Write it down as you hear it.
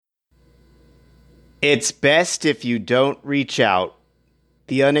It's best if you don't reach out.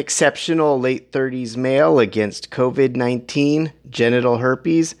 The unexceptional late 30s male against COVID 19, genital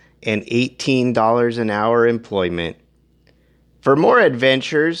herpes, and $18 an hour employment. For more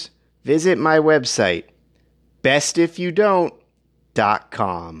adventures, visit my website,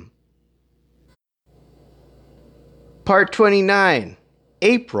 bestifyoudon't.com. Part 29,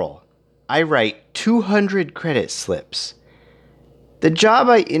 April. I write 200 credit slips. The job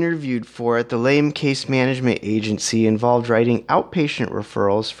I interviewed for at the Lame Case Management Agency involved writing outpatient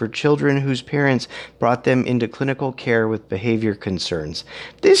referrals for children whose parents brought them into clinical care with behavior concerns.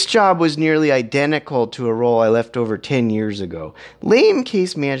 This job was nearly identical to a role I left over 10 years ago. Lame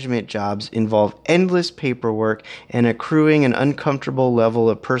case management jobs involve endless paperwork and accruing an uncomfortable level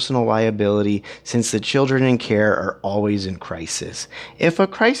of personal liability since the children in care are always in crisis. If a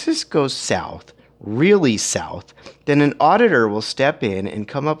crisis goes south, really south, then an auditor will step in and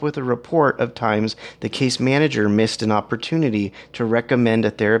come up with a report of times the case manager missed an opportunity to recommend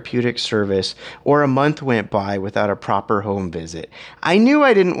a therapeutic service or a month went by without a proper home visit. I knew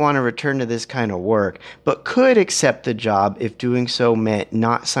I didn't want to return to this kind of work, but could accept the job if doing so meant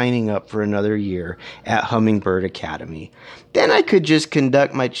not signing up for another year at Hummingbird Academy. Then I could just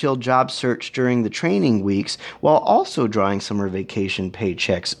conduct my chill job search during the training weeks while also drawing summer vacation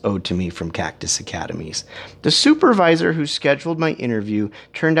paychecks owed to me from Cactus Academies. The supervisor who scheduled my interview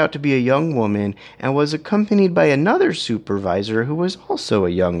turned out to be a young woman and was accompanied by another supervisor who was also a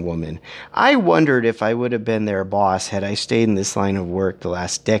young woman. I wondered if I would have been their boss had I stayed in this line of work the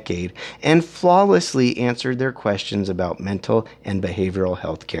last decade and flawlessly answered their questions about mental and behavioral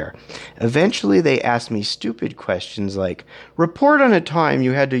health care. Eventually they asked me stupid questions like, report on a time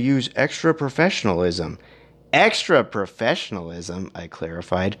you had to use extra professionalism. Extra professionalism, I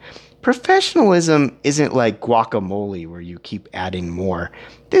clarified. Professionalism isn't like guacamole where you keep adding more.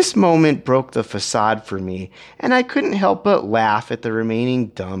 This moment broke the facade for me, and I couldn't help but laugh at the remaining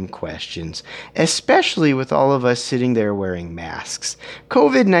dumb questions, especially with all of us sitting there wearing masks.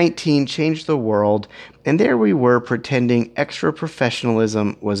 COVID-19 changed the world, and there we were pretending extra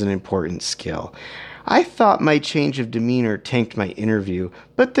professionalism was an important skill. I thought my change of demeanor tanked my interview,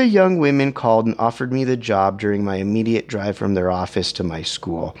 but the young women called and offered me the job during my immediate drive from their office to my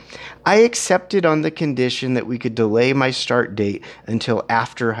school. I accepted on the condition that we could delay my start date until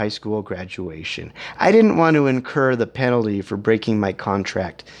after high school graduation. I didn't want to incur the penalty for breaking my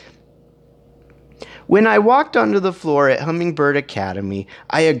contract. When I walked onto the floor at Hummingbird Academy,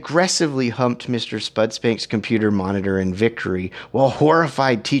 I aggressively humped Mr. Spudspank's computer monitor in victory while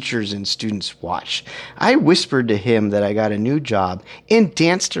horrified teachers and students watched. I whispered to him that I got a new job and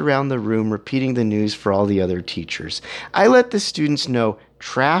danced around the room repeating the news for all the other teachers. I let the students know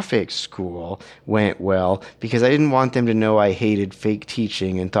traffic school went well because I didn't want them to know I hated fake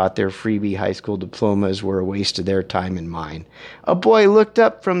teaching and thought their freebie high school diplomas were a waste of their time and mine. A boy looked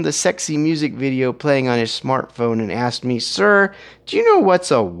up from the sexy music video playing on his smartphone and asked me, "Sir, do you know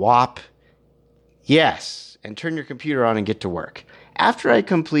what's a WAP?" "Yes, and turn your computer on and get to work." After I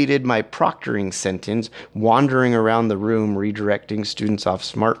completed my proctoring sentence, wandering around the room redirecting students off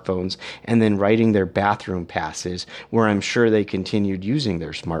smartphones and then writing their bathroom passes, where I'm sure they continued using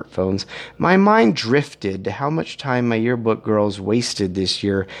their smartphones, my mind drifted to how much time my yearbook girls wasted this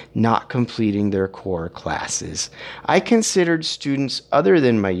year not completing their core classes. I considered students other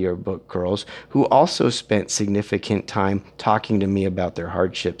than my yearbook girls who also spent significant time talking to me about their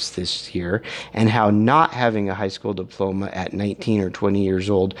hardships this year and how not having a high school diploma at 19 or 20 years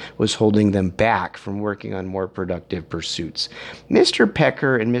old was holding them back from working on more productive pursuits. Mr.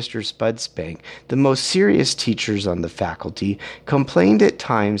 Pecker and Mr. Spudspank, the most serious teachers on the faculty, complained at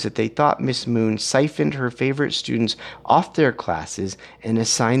times that they thought Miss Moon siphoned her favorite students off their classes and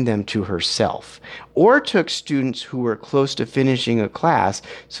assigned them to herself, or took students who were close to finishing a class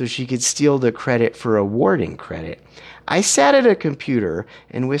so she could steal the credit for awarding credit. I sat at a computer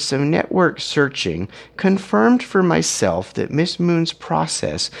and with some network searching confirmed for myself that Miss Moon's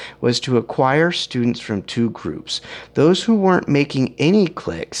process was to acquire students from two groups, those who weren't making any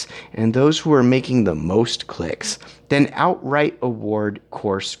clicks and those who were making the most clicks, then outright award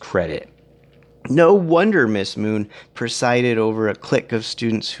course credit. No wonder Miss Moon presided over a clique of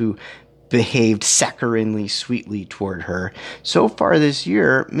students who behaved saccharinely sweetly toward her. So far this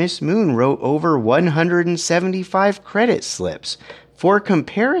year, Miss Moon wrote over 175 credit slips. For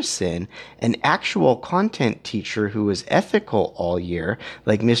comparison, an actual content teacher who was ethical all year,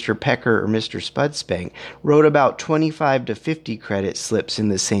 like Mr. Pecker or Mr. Spudspank, wrote about 25 to 50 credit slips in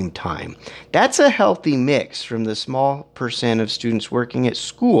the same time. That's a healthy mix from the small percent of students working at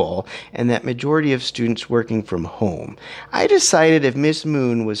school and that majority of students working from home. I decided if Miss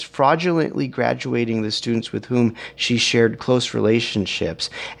Moon was fraudulently graduating the students with whom she shared close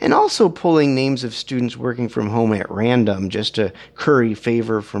relationships and also pulling names of students working from home at random just to curry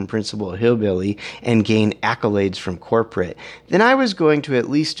favor from Principal Hillbilly and gain accolades from corporate, then I was going to at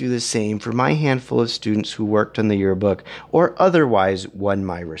least do the same for my handful of students who worked on the yearbook or otherwise won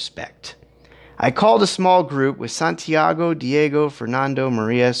my respect. I called a small group with Santiago, Diego, Fernando,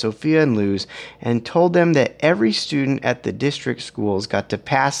 Maria, Sofia, and Luz and told them that every student at the district schools got to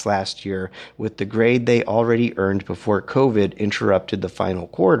pass last year with the grade they already earned before COVID interrupted the final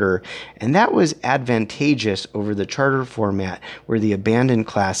quarter, and that was advantageous over the charter format where the abandoned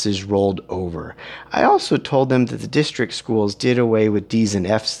classes rolled over. I also told them that the district schools did away with D's and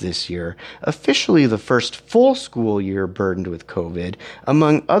F's this year, officially the first full school year burdened with COVID,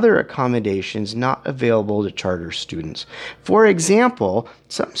 among other accommodations not available to charter students. For example,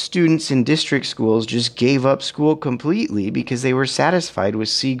 some students in district schools just gave up school completely because they were satisfied with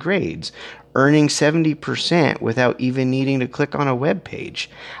C grades, earning 70% without even needing to click on a web page.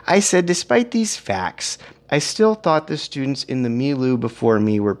 I said, despite these facts, I still thought the students in the milieu before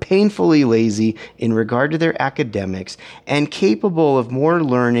me were painfully lazy in regard to their academics and capable of more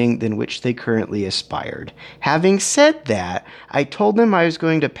learning than which they currently aspired. Having said that, I told them I was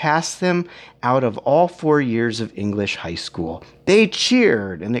going to pass them out of all 4 years of English high school. They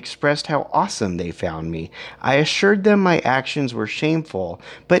cheered and expressed how awesome they found me. I assured them my actions were shameful,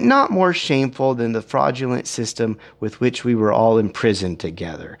 but not more shameful than the fraudulent system with which we were all imprisoned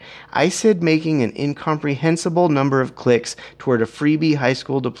together. I said making an incomprehensible number of clicks toward a freebie high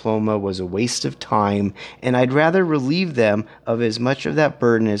school diploma was a waste of time, and I'd rather relieve them of as much of that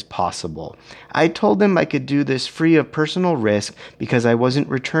burden as possible. I told them I could do this free of personal risk because I wasn't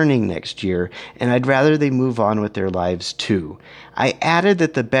returning next year, and I'd rather they move on with their lives too. I added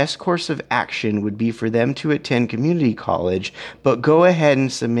that the best course of action would be for them to attend community college, but go ahead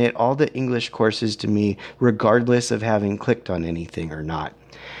and submit all the English courses to me regardless of having clicked on anything or not.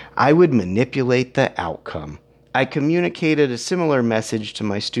 I would manipulate the outcome. I communicated a similar message to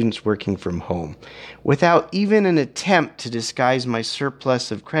my students working from home. Without even an attempt to disguise my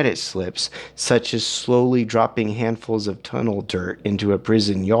surplus of credit slips, such as slowly dropping handfuls of tunnel dirt into a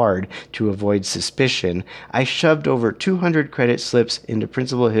prison yard to avoid suspicion, I shoved over 200 credit slips into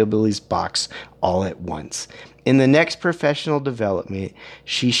Principal Hillbilly's box all at once. In the next professional development,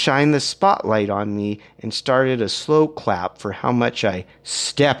 she shined the spotlight on me and started a slow clap for how much I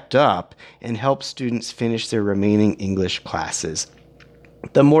stepped up and helped students finish their remaining English classes.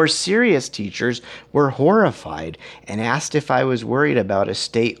 The more serious teachers were horrified and asked if I was worried about a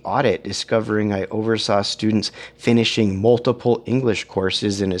state audit discovering I oversaw students finishing multiple English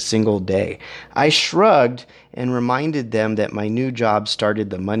courses in a single day. I shrugged and reminded them that my new job started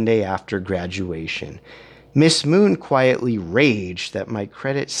the Monday after graduation. Miss Moon quietly raged that my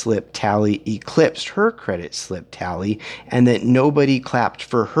credit slip tally eclipsed her credit slip tally and that nobody clapped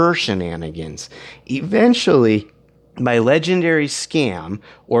for her shenanigans. Eventually, my legendary scam,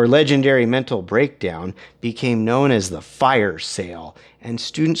 or legendary mental breakdown, became known as the fire sale, and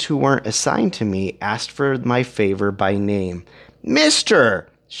students who weren't assigned to me asked for my favor by name. "Mister,"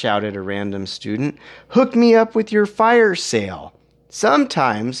 shouted a random student, "hook me up with your fire sale."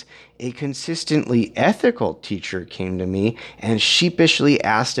 Sometimes a consistently ethical teacher came to me and sheepishly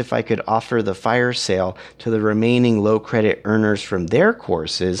asked if I could offer the fire sale to the remaining low credit earners from their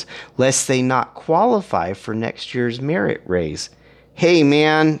courses, lest they not qualify for next year's merit raise. "Hey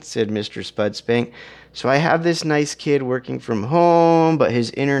man," said Mr. Spudspank, "so I have this nice kid working from home, but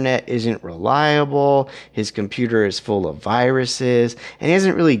his internet isn't reliable, his computer is full of viruses, and he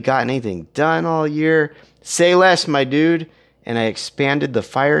hasn't really gotten anything done all year. Say less, my dude." And I expanded the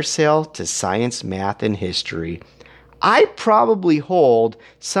fire sale to science, math, and history. I probably hold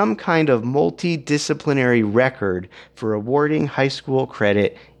some kind of multidisciplinary record for awarding high school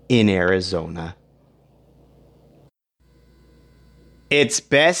credit in Arizona. It's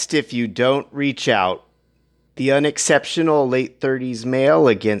best if you don't reach out. The unexceptional late 30s male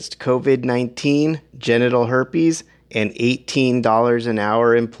against COVID-19, genital herpes, and $18 an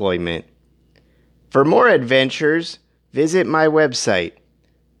hour employment. For more adventures, visit my website,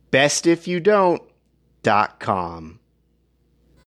 bestifyoudon't.com.